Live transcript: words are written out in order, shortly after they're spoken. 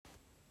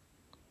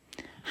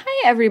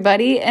Hi,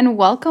 everybody, and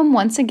welcome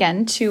once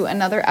again to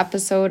another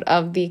episode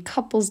of the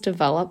Couples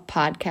Develop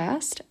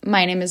podcast.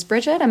 My name is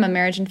Bridget. I'm a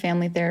marriage and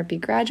family therapy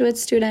graduate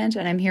student,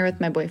 and I'm here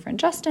with my boyfriend,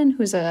 Justin,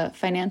 who's a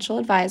financial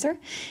advisor.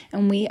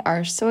 And we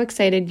are so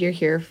excited you're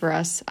here for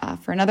us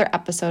for another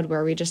episode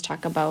where we just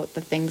talk about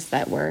the things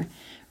that we're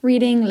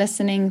reading,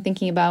 listening,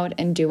 thinking about,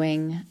 and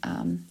doing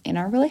in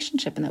our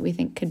relationship and that we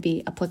think could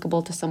be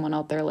applicable to someone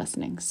out there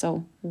listening.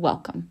 So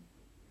welcome.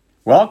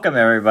 Welcome,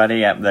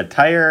 everybody.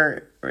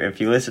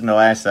 If you listened to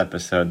last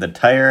episode, the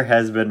tire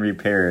has been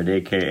repaired,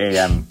 a.k.a.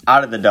 I'm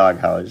out of the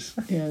doghouse.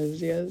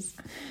 Yes.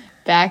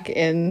 Back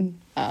in,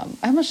 I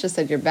almost just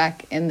said you're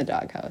back in the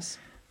doghouse.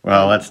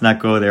 Well, let's not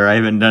go there. I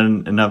haven't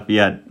done enough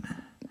yet.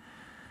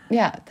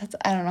 Yeah,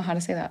 I don't know how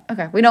to say that.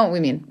 Okay, we know what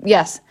we mean.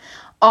 Yes,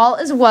 all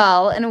is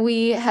well, and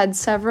we had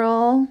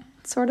several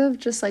sort of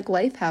just like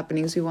life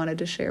happenings we wanted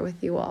to share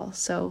with you all.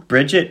 So,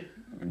 Bridget,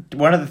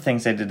 one of the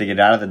things I did to get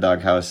out of the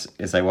doghouse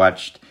is I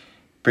watched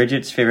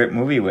Bridget's favorite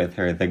movie with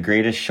her, The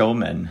Greatest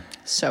Showman.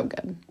 So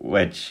good.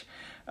 Which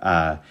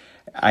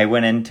I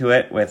went into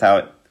it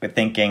without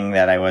thinking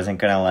that I wasn't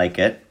going to like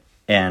it.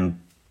 And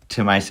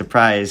to my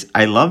surprise,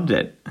 I loved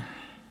it.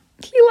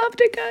 He loved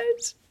it,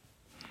 guys.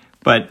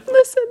 But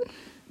listen,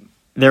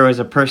 there was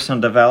a personal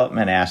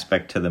development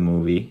aspect to the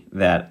movie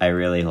that I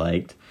really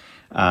liked.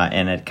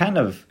 And it kind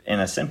of,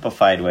 in a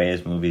simplified way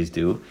as movies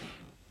do,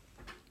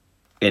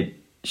 it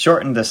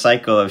shortened the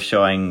cycle of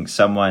showing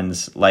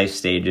someone's life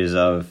stages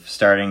of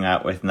starting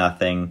out with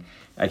nothing,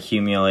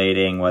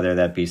 accumulating, whether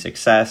that be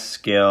success,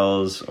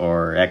 skills,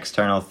 or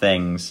external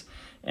things,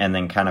 and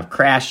then kind of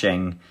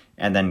crashing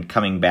and then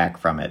coming back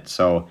from it.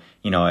 So,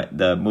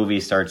 the movie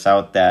starts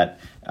out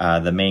that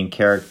the main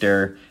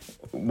character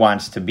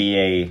wants to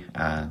be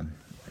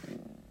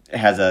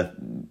has a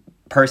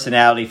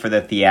personality for the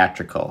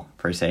theatrical,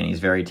 per se, and he's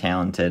very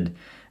talented,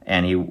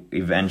 and he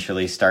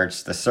eventually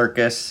starts the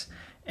circus,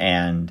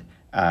 and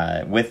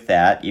with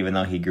that, even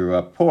though he grew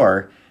up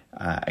poor,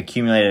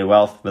 accumulated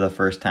wealth for the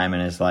first time in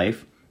his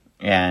life,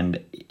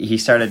 and he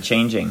started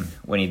changing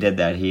when he did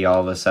that. He all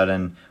of a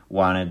sudden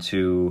wanted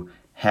to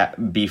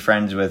be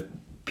friends with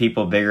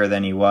people bigger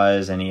than he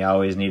was, and he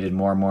always needed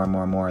more,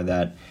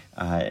 that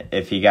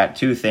if he got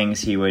two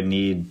things, he would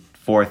need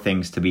four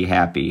things to be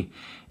happy.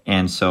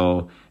 And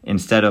so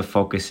instead of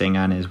focusing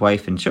on his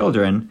wife and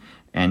children,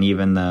 and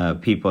even the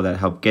people that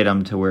helped get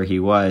him to where he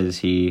was,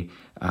 he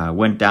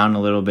went down a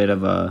little bit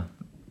of a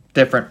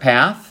different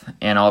path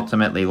and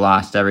ultimately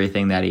lost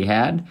everything that he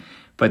had.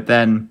 But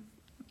then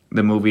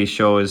the movie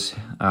shows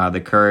the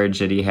courage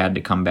that he had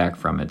to come back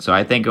from it. So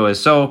I think it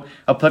was so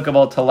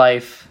applicable to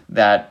life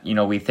that,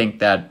 we think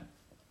that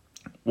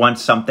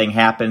once something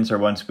happens or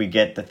once we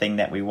get the thing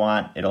that we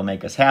want, it'll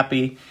make us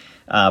happy.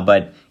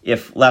 But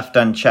if left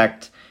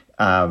unchecked,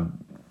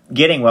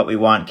 getting what we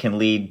want can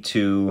lead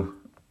to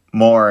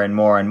more and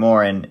more and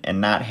more,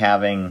 and not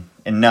having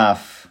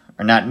enough,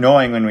 or not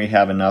knowing when we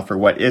have enough or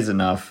what is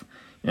enough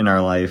in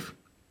our life,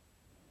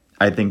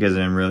 I think is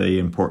really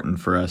important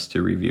for us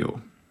to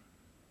review.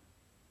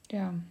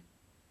 Yeah.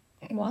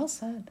 Well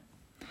said.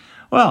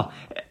 Well,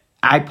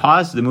 I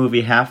paused the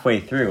movie halfway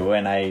through,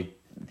 and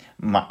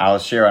I'll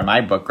share on my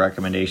book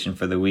recommendation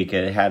for the week.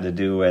 It had to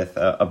do with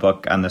a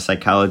book on the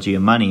psychology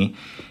of money.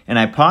 And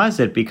I paused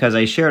it because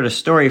I shared a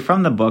story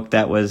from the book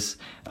that was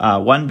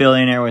one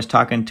billionaire was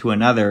talking to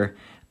another,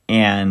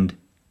 and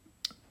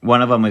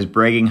one of them was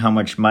bragging how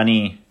much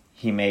money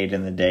he made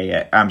in the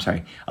day.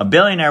 A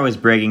billionaire was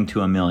bragging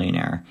to a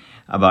millionaire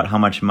about how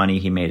much money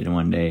he made in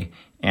one day.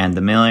 And the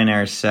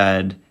millionaire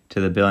said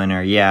to the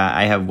billionaire, "Yeah,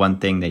 I have one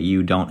thing that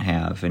you don't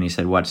have." And he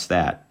said, "What's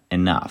that?"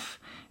 "Enough."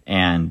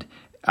 And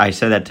I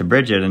said that to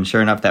Bridget, and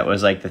sure enough, that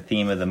was like the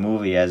theme of the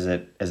movie as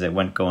it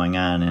went going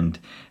on. And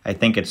I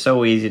think it's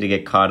so easy to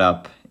get caught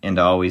up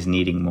into always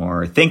needing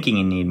more or thinking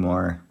you need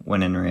more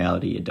when in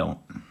reality you don't.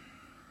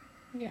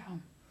 Yeah.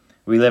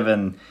 We live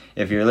in,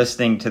 if you're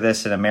listening to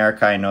this in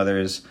America, I know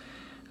there's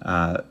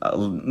a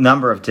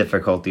number of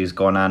difficulties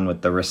going on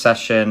with the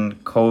recession,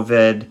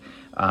 COVID,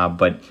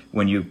 but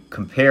when you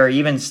compare,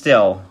 even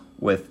still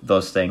with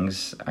those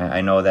things,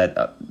 I know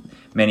that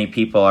many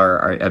people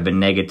have been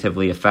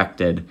negatively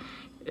affected.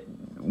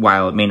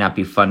 While it may not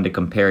be fun to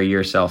compare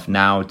yourself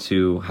now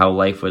to how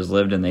life was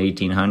lived in the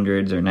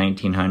 1800s or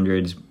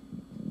 1900s,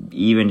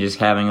 even just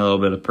having a little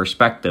bit of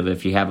perspective,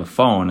 if you have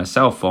a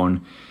cell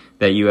phone,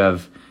 that you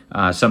have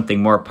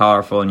something more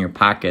powerful in your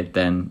pocket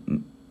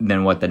than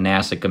what the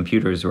NASA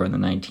computers were in the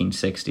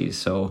 1960s.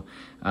 So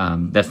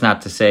that's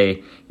not to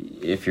say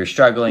if you're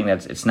struggling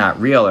that it's not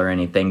real or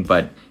anything,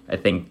 but I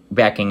think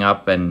backing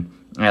up and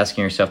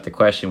asking yourself the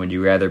question, would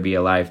you rather be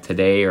alive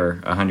today or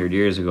 100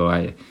 years ago?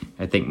 I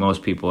think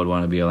most people would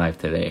want to be alive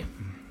today.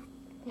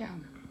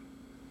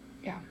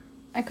 Yeah.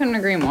 I couldn't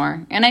agree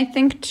more. And I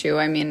think, too,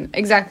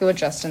 exactly what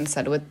Justin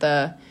said with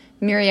the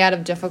myriad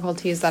of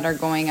difficulties that are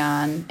going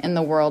on in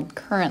the world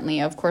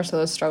currently. Of course,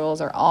 those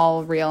struggles are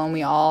all real, and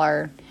we all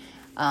are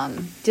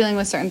dealing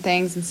with certain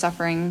things and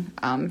suffering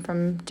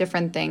from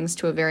different things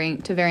to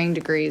varying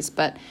degrees.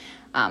 But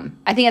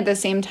I think at the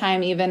same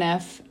time, even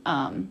if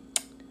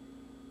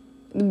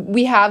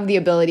we have the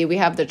ability, we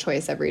have the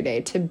choice every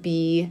day to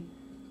be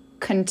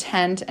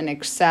content and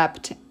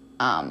accept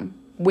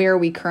where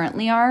we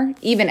currently are,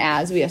 even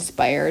as we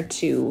aspire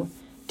to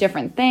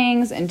different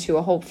things and to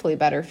a hopefully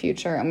better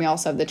future. And we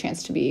also have the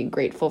chance to be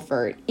grateful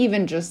for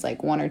even just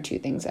like one or two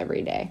things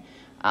every day.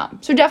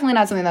 So definitely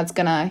not something that's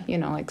gonna,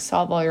 like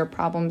solve all your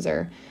problems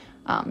or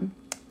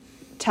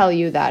tell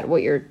you that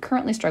what you're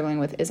currently struggling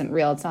with isn't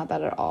real. It's not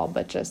that at all,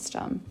 but just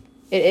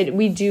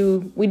we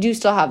do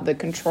still have the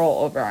control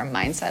over our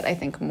mindset, I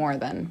think, more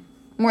than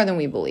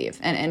we believe.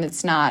 And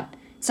it's not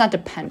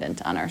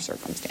dependent on our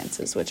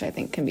circumstances, which I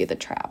think can be the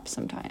trap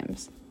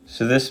sometimes.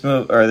 So this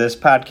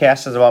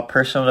podcast is about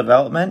personal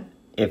development.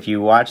 If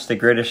you watch The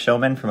Greatest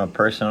Showman from a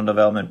personal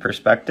development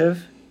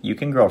perspective, you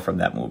can grow from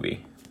that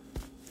movie.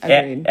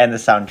 Agreed. And the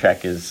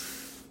soundtrack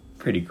is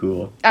pretty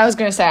cool. I was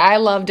going to say, I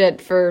loved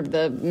it for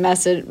the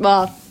message.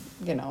 Well,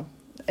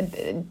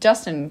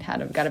 Justin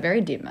got a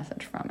very deep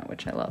message from it,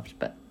 which I loved.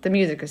 But the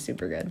music is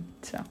super good.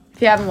 So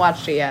if you haven't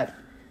watched it yet,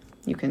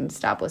 you can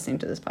stop listening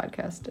to this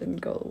podcast and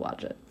go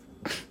watch it.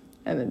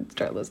 And then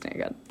start listening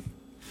again.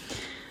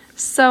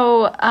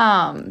 So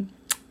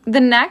the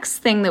next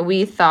thing that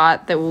we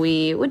thought that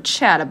we would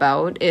chat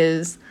about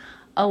is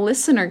a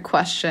listener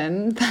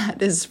question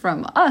that is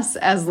from us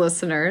as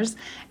listeners.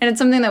 And it's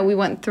something that we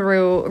went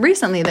through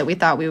recently that we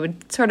thought we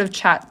would sort of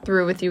chat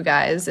through with you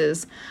guys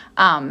is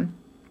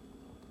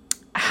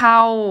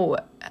how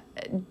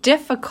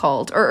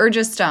difficult or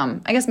just, I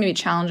guess maybe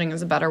challenging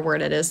is a better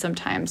word it is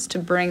sometimes to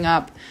bring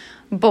up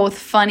both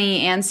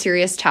funny and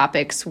serious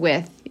topics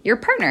with your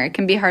partner. It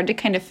can be hard to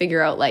kind of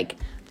figure out like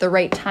the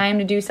right time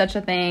to do such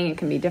a thing. It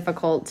can be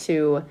difficult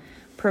to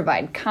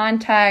provide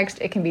context.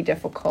 It can be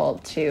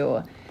difficult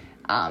to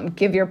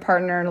give your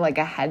partner like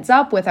a heads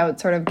up without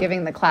sort of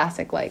giving the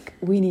classic like,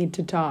 we need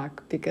to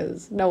talk,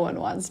 because no one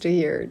wants to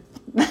hear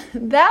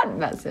that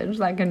message.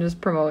 That can just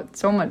provoke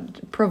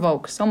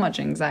so much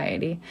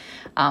anxiety.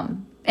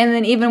 And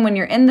then even when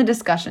you're in the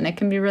discussion, it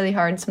can be really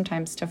hard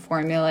sometimes to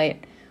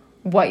formulate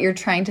what you're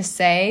trying to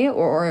say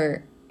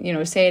or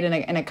say it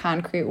in a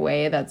concrete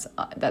way that's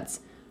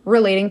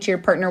relating to your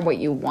partner what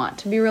you want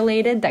to be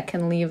related, that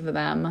can leave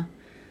them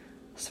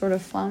sort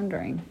of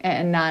floundering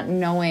and not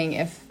knowing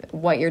if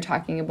what you're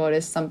talking about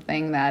is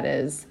something that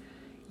is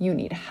you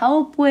need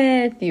help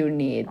with, you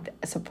need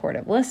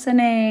supportive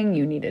listening,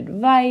 you need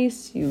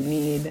advice, you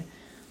need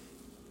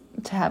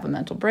to have a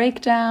mental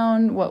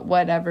breakdown,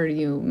 whatever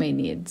you may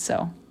need.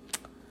 So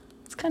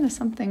it's kind of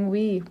something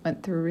we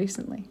went through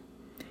recently.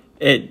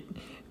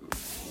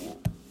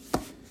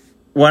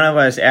 One of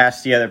us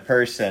asked the other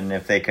person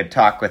if they could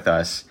talk with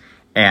us,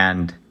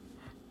 and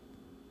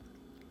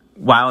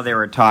while they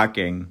were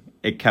talking,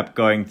 it kept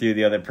going through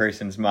the other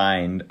person's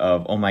mind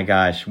of, oh my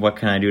gosh, what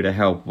can I do to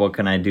help? What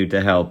can I do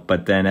to help?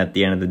 But then at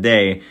the end of the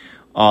day,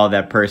 all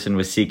that person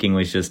was seeking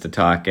was just to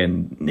talk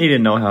and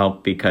needed no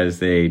help because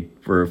they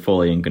were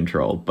fully in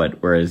control.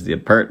 But whereas the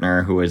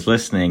partner who was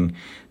listening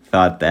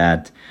thought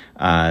that,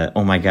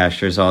 oh my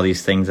gosh, there's all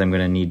these things I'm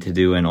going to need to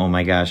do, and oh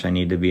my gosh, I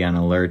need to be on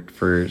alert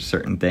for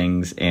certain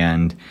things.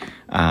 And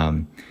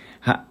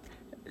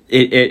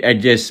it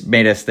just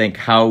made us think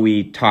how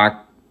we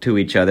talk to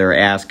each other,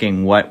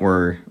 asking what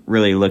we're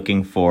really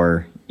looking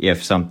for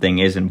if something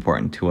is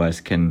important to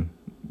us can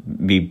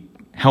be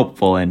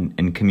helpful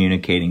in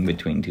communicating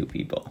between two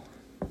people.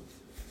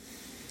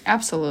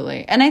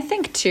 Absolutely. And I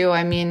think too,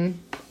 I think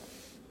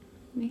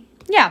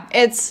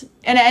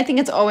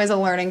it's always a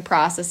learning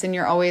process, and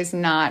you're always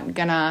not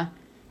gonna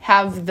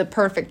have the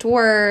perfect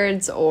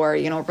words or,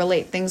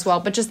 relate things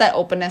well, but just that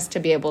openness to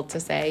be able to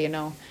say,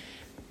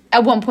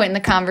 at one point in the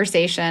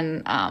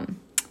conversation,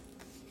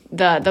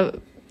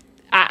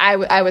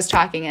 I was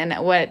talking, and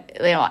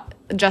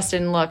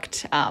Justin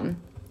looked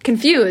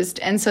confused,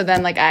 and so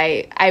then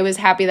I was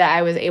happy that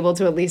I was able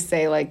to at least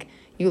say like,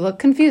 you look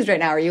confused right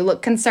now, or you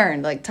look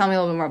concerned, like tell me a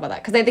little bit more about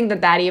that, because I think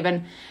that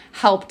even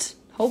helped,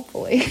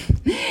 hopefully,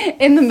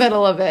 in the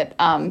middle of it,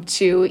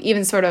 to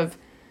even sort of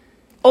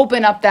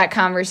open up that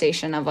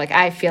conversation of like,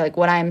 I feel like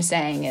what I'm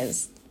saying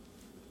is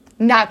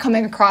not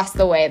coming across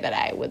the way that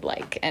I would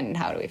like, and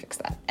how do we fix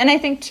that? And I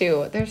think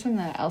too, there's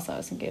something else I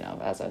was thinking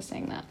of as I was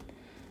saying that.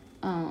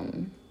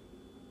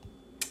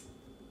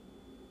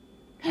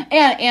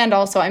 And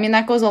also,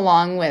 that goes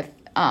along with,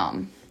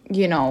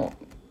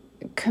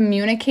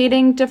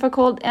 communicating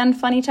difficult and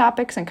funny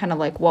topics and kind of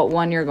like what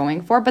one you're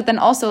going for. But then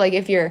also like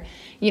if you're,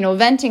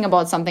 venting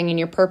about something and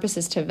your purpose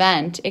is to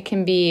vent, it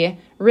can be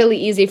really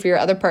easy for your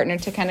other partner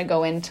to kind of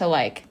go into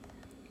like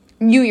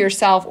you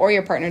yourself or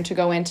your partner to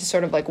go into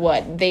sort of like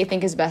what they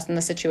think is best in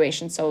the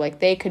situation. So like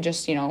they could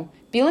just,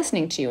 be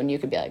listening to you, and you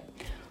could be like,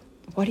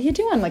 what are you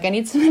doing? Like, I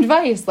need some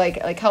advice.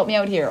 Like help me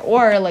out here.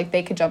 Or like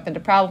they could jump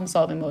into problem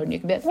solving mode, and you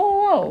could be like,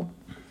 whoa,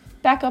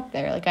 back up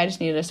there. Like I just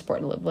needed a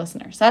supportive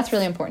listener. So that's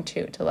really important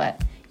too, to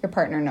let your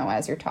partner know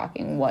as you're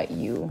talking what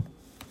you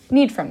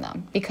need from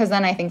them. Because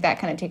then I think that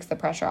kind of takes the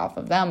pressure off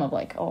of them of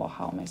like, oh,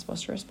 how am I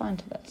supposed to respond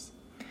to this?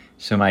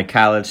 So my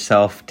college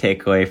self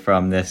takeaway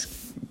from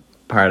this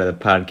part of the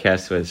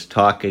podcast was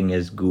talking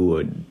is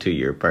good to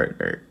your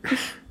partner.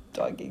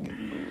 Talking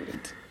is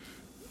good.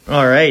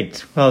 All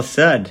right. Well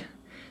said.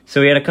 So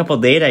we had a couple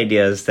date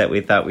ideas that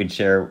we thought we'd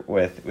share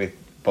with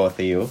both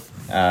of you.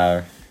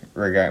 Both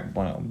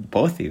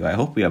of you. I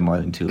hope we have more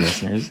than 2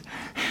 listeners.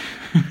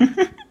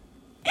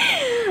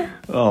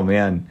 Oh,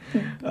 man.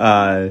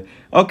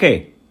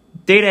 Okay.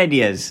 Date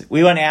ideas.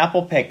 We went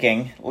apple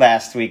picking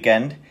last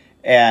weekend,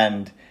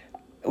 and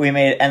we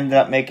ended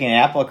up making an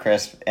apple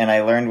crisp, and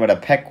I learned what a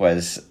peck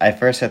was. I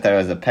thought it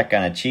was a peck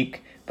on a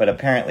cheek, but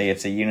apparently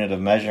it's a unit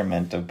of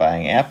measurement of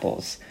buying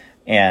apples.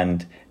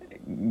 And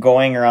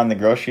going around the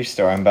grocery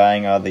store and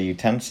buying all the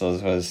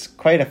utensils was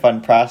quite a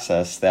fun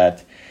process.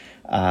 That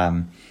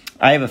I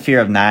have a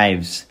fear of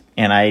knives,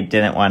 and I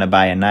didn't want to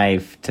buy a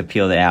knife to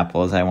peel the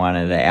apples. I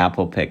wanted an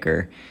apple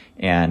picker.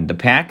 And the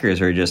Packers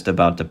were just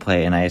about to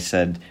play, and I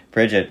said,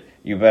 Bridget,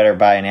 you better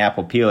buy an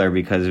apple peeler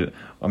because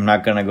I'm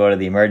not going to go to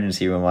the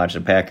emergency room and watch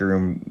the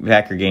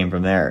Packer game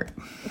from there.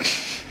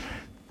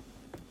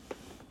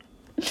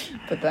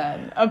 But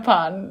then,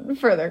 upon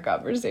further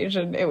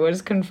conversation, it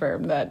was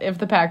confirmed that if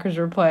the Packers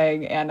were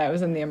playing and I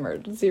was in the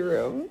emergency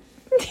room,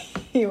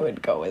 he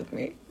would go with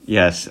me.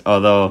 Yes,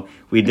 although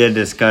we did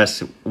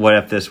discuss what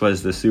if this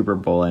was the Super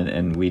Bowl,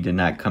 and we did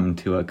not come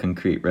to a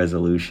concrete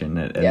resolution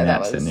in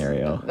that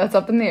scenario. That's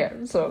up in the air.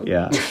 So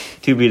yeah,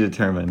 to be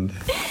determined.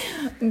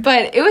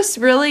 But it was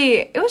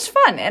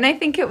fun, and I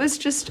think it was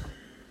just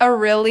a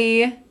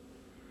really...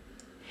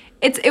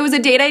 It was a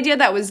date idea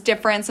that was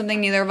different,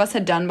 something neither of us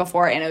had done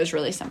before, and it was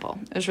really simple.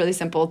 It was really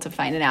simple to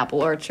find an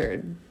apple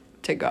orchard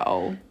to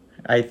go.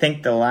 I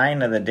think the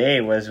line of the day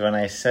was when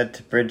I said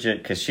to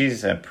Bridget, because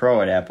she's a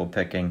pro at apple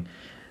picking,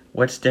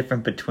 what's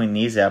different between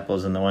these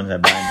apples and the ones I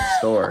buy in the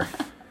store?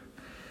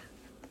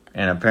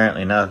 And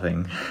apparently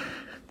nothing.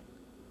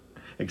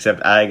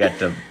 Except I got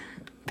to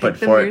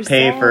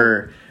pay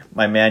for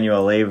my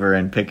manual labor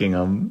in picking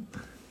them.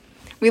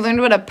 We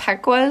learned what a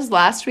peck was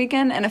last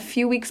weekend, and a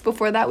few weeks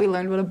before that we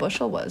learned what a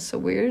bushel was. So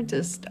we're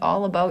just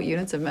all about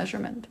units of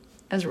measurement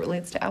as it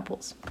relates to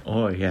apples.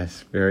 Oh,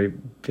 yes. Very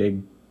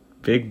big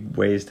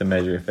ways to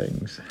measure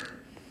things.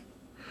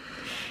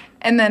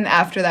 And then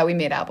after that, we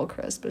made apple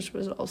crisp, which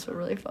was also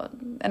really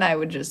fun. And I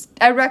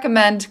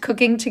recommend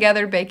cooking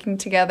together, baking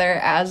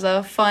together as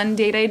a fun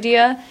date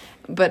idea.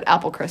 But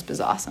apple crisp is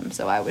awesome.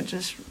 So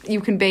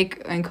you can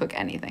bake and cook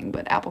anything,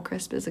 but apple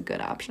crisp is a good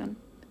option.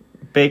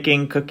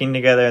 Baking, cooking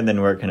together, and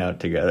then working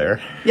out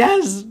together.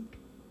 Yes,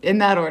 in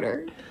that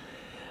order.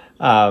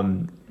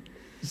 So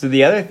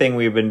the other thing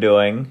we've been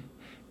doing,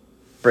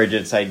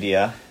 Bridget's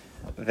idea,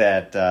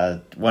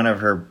 that one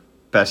of her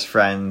best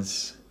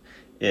friends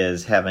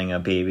is having a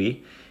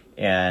baby,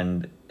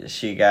 and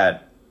she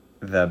got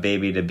the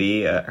baby to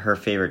be her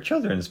favorite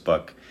children's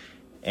book.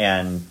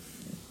 And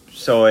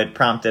so it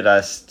prompted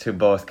us to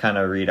both kind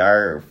of read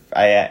I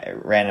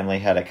randomly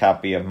had a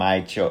copy of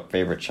my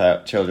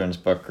favorite children's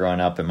book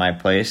growing up at my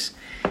place,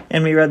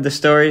 and we read the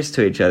stories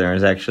to each other. It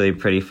was actually a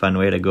pretty fun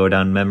way to go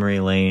down memory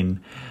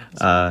lane.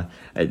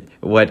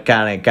 What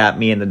kind of got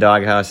me in the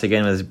doghouse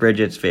again was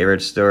Bridget's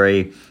favorite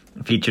story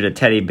featured a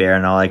teddy bear,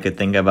 and all I could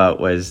think about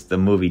was the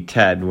movie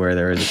Ted, where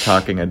there was a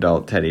talking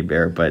adult teddy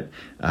bear. But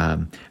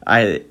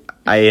I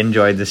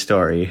enjoyed the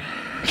story.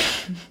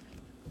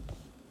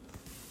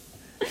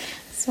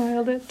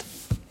 Spoiled it.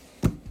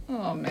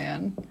 Oh,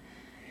 man.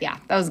 Yeah,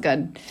 that was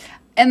good.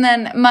 And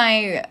then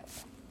my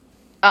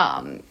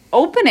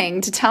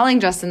opening to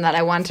telling Justin that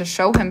I wanted to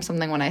show him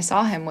something when I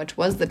saw him, which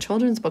was the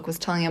children's book, was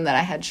telling him that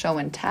I had show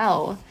and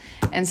tell.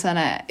 And so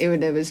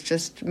it was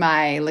just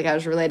I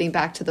was relating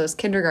back to those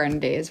kindergarten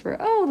days where,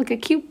 a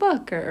cute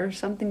book or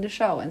something to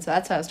show. And so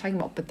that's what I was talking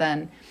about. But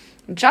then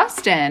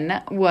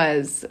Justin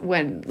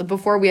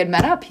before we had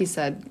met up, he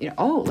said,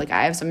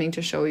 I have something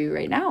to show you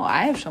right now.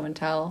 I have show and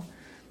tell.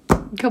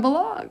 Come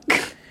along.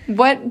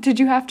 What did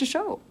you have to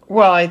show?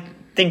 Well, I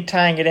think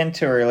tying it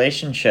into a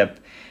relationship,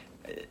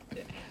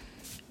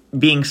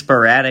 being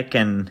sporadic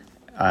and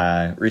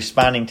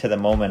responding to the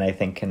moment, I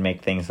think, can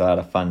make things a lot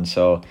of fun.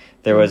 So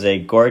there was a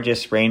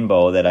gorgeous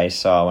rainbow that I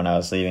saw when I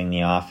was leaving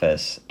the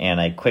office,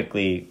 and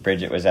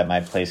Bridget was at my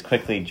place,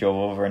 quickly drove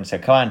over and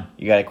said, come on,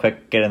 you got to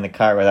get in the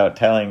car, without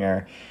telling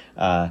her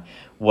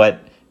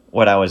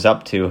what I was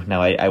up to.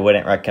 Now, I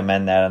wouldn't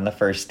recommend that on the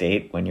first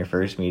date when you're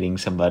first meeting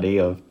somebody,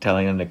 of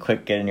telling them to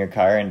quick get in your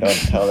car and don't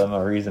tell them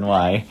a reason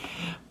why.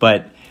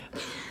 But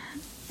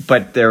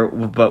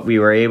we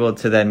were able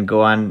to then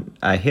go on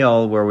a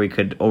hill where we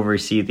could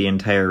oversee the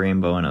entire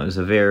rainbow, and it was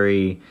a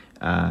very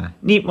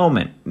neat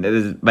moment. It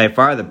was by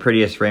far the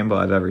prettiest rainbow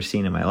I've ever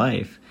seen in my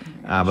life.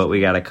 But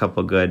we got a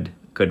couple good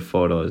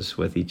photos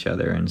with each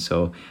other, and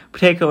so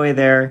takeaway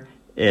there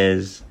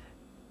is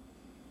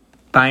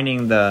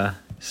finding the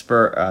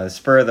spur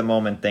of the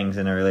moment things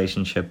in a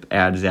relationship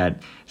adds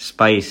that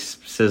spice,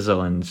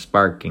 sizzle, and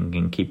spark, and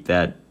can keep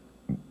that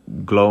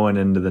glowing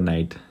into the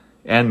night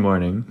and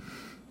morning.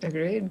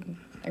 Agreed.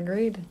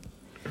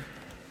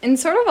 And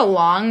sort of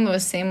along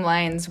those same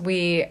lines,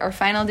 our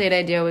final date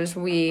idea was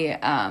we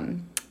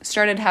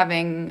started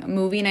having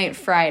movie night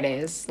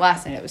Fridays.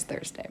 Last night it was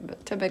Thursday,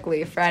 but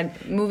typically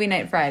movie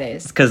night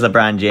Fridays. It's because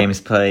LeBron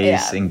James plays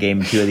Yeah. in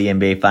Game 2 of the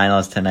NBA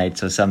Finals tonight,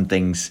 so some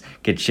things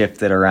get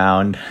shifted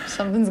around.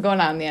 Something's going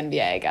on in the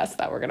NBA, I guess,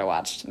 that we're going to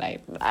watch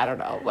tonight. I don't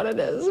know what it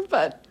is,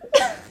 but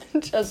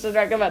Justin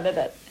recommended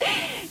it.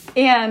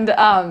 And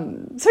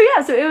so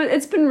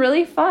it's been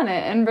really fun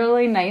and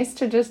really nice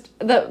to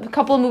the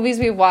couple of movies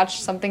we've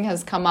watched, something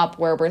has come up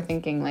where we're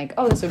thinking like,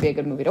 oh, this would be a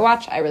good movie to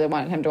watch. I really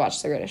wanted him to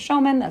watch The Greatest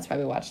Showman. That's why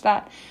we watched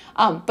that.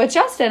 But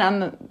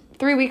Justin,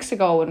 3 weeks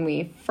ago when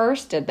we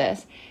first did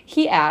this,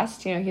 he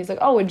asked, he's like,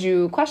 oh, would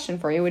you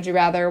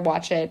rather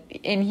watch it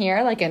in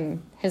here, like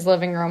in his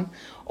living room,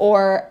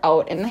 or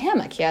out in the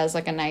hammock? He has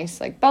like a nice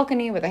like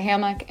balcony with a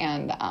hammock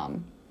and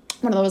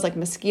one of those like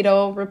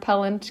mosquito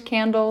repellent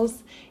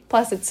candles.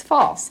 Plus it's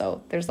fall,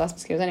 so there's less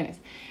mosquitoes anyways.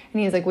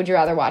 And he's like, would you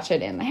rather watch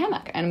it in the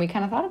hammock? And we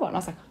kind of thought about it, and I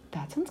was like,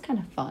 that sounds kind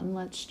of fun.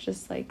 Let's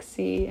just like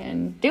see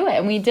and do it.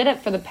 And we did it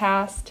for the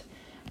past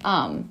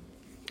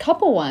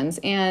couple ones,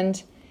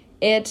 and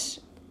it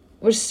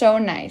was so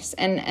nice.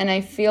 And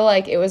I feel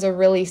like it was a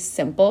really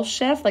simple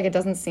shift. Like it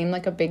doesn't seem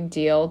like a big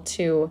deal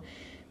to,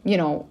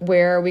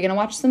 where are we going to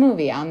watch the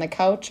movie? On the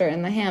couch or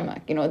in the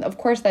hammock? Of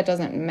course that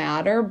doesn't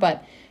matter,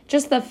 but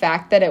just the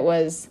fact that it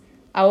was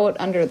out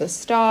under the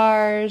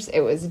stars,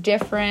 it was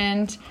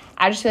different.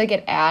 I just feel like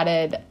it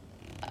added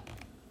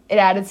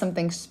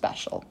something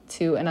special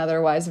to an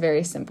otherwise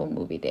very simple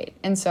movie date.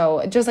 And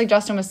so just like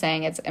Justin was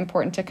saying, it's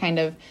important to kind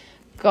of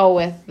go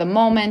with the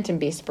moment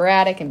and be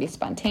sporadic and be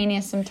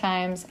spontaneous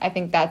sometimes. I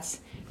think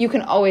you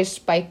can always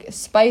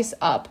spice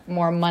up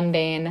more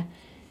mundane,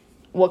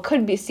 what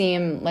could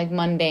seem like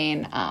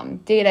mundane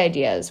date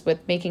ideas with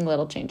making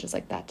little changes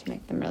like that to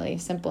make them really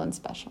simple and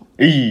special.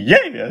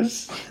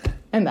 Yes.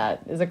 And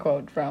that is a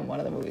quote from one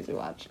of the movies we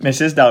watched.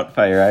 Mrs.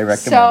 Doubtfire, I recommend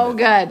so it.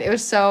 good.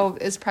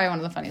 It's probably one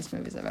of the funniest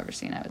movies I've ever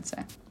seen, I would say.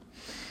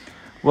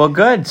 Well,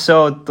 good.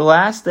 So the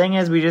last thing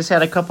is we just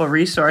had a couple of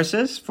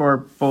resources for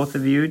both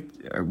of you.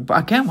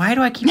 Again, why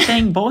do I keep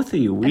saying both of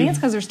you? I think it's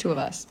because there's two of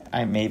us.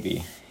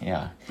 Maybe,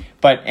 yeah.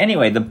 But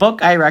anyway, the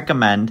book I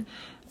recommend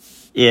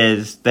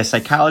is The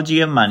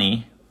Psychology of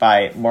Money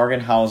by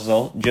Morgan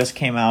Housel. Just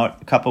came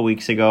out a couple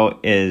weeks ago.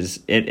 It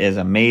is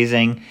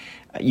amazing.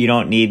 You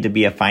don't need to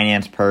be a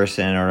finance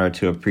person in order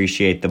to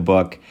appreciate the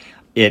book.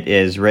 It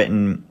is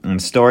written in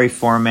story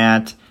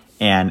format,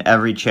 and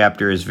every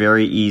chapter is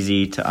very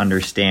easy to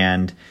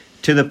understand,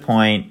 to the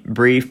point,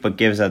 brief, but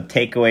gives a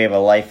takeaway of a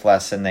life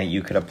lesson that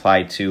you could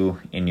apply to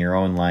in your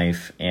own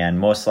life, and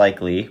most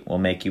likely will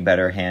make you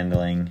better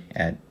handling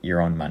at your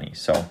own money.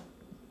 So,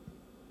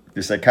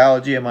 The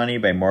Psychology of Money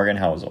by Morgan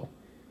Housel.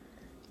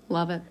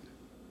 Love it.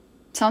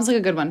 Sounds like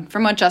a good one.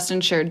 From what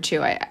Justin shared,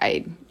 too,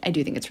 I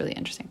do think it's really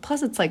interesting.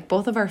 Plus, it's like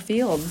both of our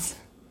fields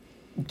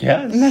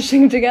Yes.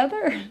 meshing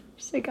together.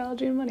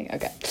 Psychology and money.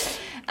 Okay.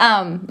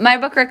 My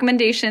book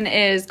recommendation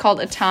is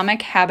called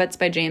Atomic Habits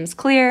by James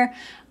Clear.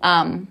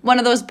 One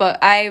of those books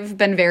I've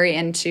been very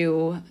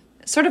into,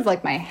 sort of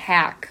like my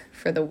hack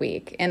for the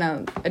week, in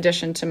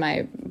addition to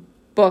my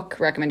book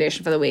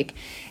recommendation for the week,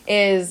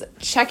 is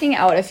checking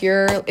out if you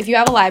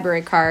have a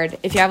library card,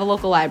 if you have a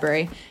local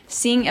library,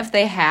 seeing if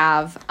they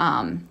have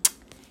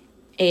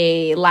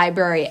a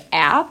library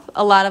app.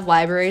 A lot of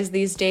libraries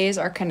these days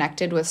are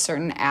connected with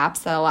certain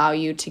apps that allow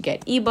you to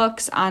get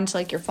ebooks onto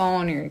like your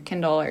phone or your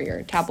Kindle or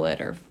your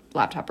tablet or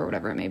laptop or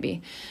whatever it may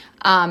be.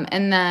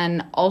 And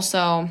then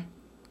also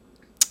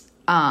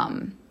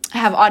have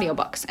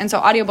audiobooks. And so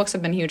audiobooks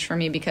have been huge for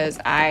me because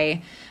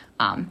I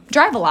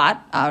drive a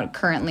lot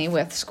currently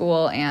with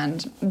school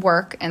and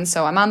work. And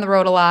so I'm on the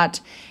road a lot,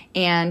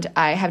 and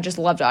I have just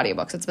loved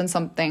audiobooks. It's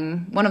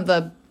been one of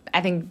the, I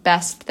think,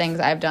 best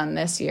things I've done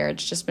this year.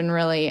 It's just been a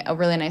really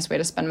nice way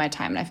to spend my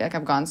time. And I feel like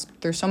I've gone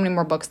through so many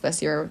more books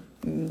this year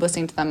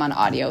listening to them on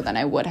audio than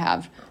I would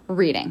have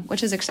reading,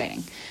 which is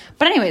exciting.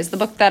 But anyways, the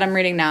book that I'm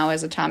reading now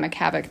is Atomic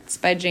Habits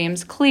by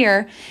James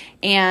Clear.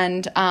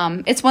 And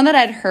it's one that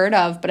I'd heard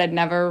of, but I'd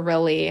never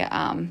really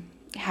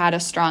had a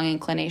strong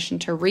inclination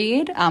to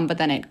read. But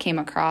then it came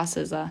across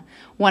as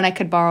one I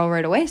could borrow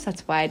right away. So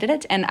that's why I did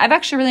it. And I've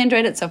actually really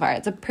enjoyed it so far.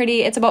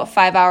 It's about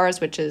 5 hours,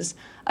 which is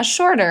a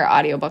shorter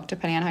audiobook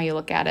depending on how you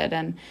look at it.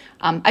 And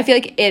I feel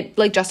like it,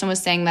 like Justin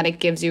was saying, that it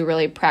gives you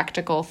really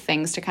practical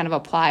things to kind of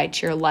apply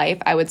to your life.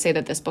 I would say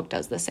that this book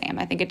does the same.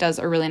 I think it does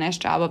a really nice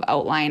job of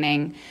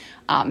outlining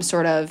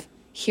sort of,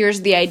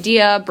 here's the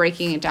idea,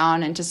 breaking it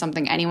down into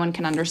something anyone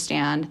can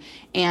understand,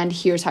 and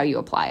here's how you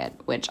apply it,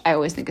 which I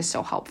always think is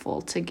so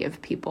helpful to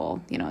give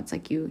people. It's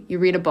like you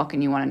read a book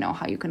and you want to know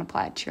how you can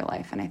apply it to your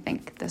life, and I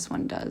think this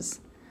one does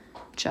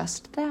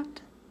just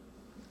that.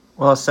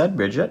 Well said,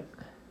 Bridget.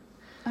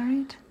 All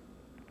right.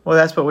 Well,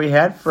 that's what we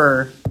had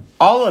for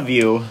all of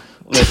you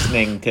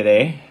listening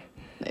today.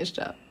 Nice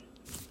job.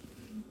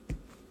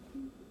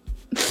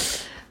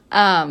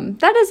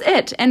 That is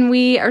it. And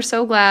we are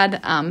so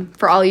glad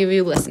for all of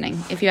you listening.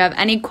 If you have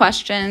any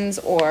questions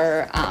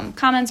or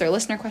comments or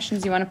listener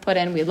questions you want to put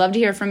in, we'd love to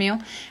hear from you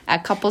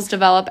at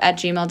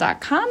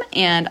couplesdevelop@gmail.com.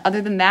 And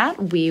other than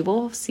that, we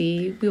will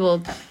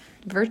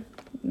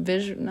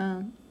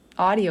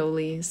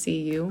audioly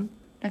see you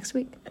next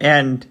week.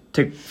 And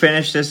to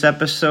finish this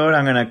episode,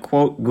 I'm going to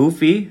quote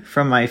Goofy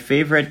from my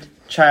favorite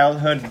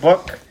childhood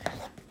book,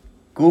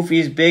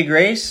 Goofy's Big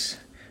Race,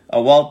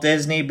 a Walt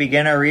Disney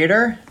beginner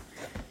reader,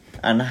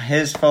 on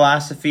his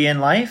philosophy in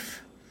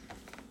life.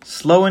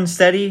 Slow and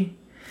steady,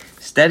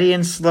 steady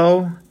and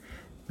slow,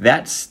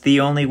 that's the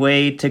only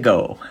way to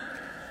go.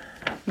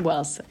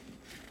 Well said.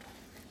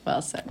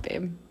 Well said,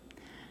 babe.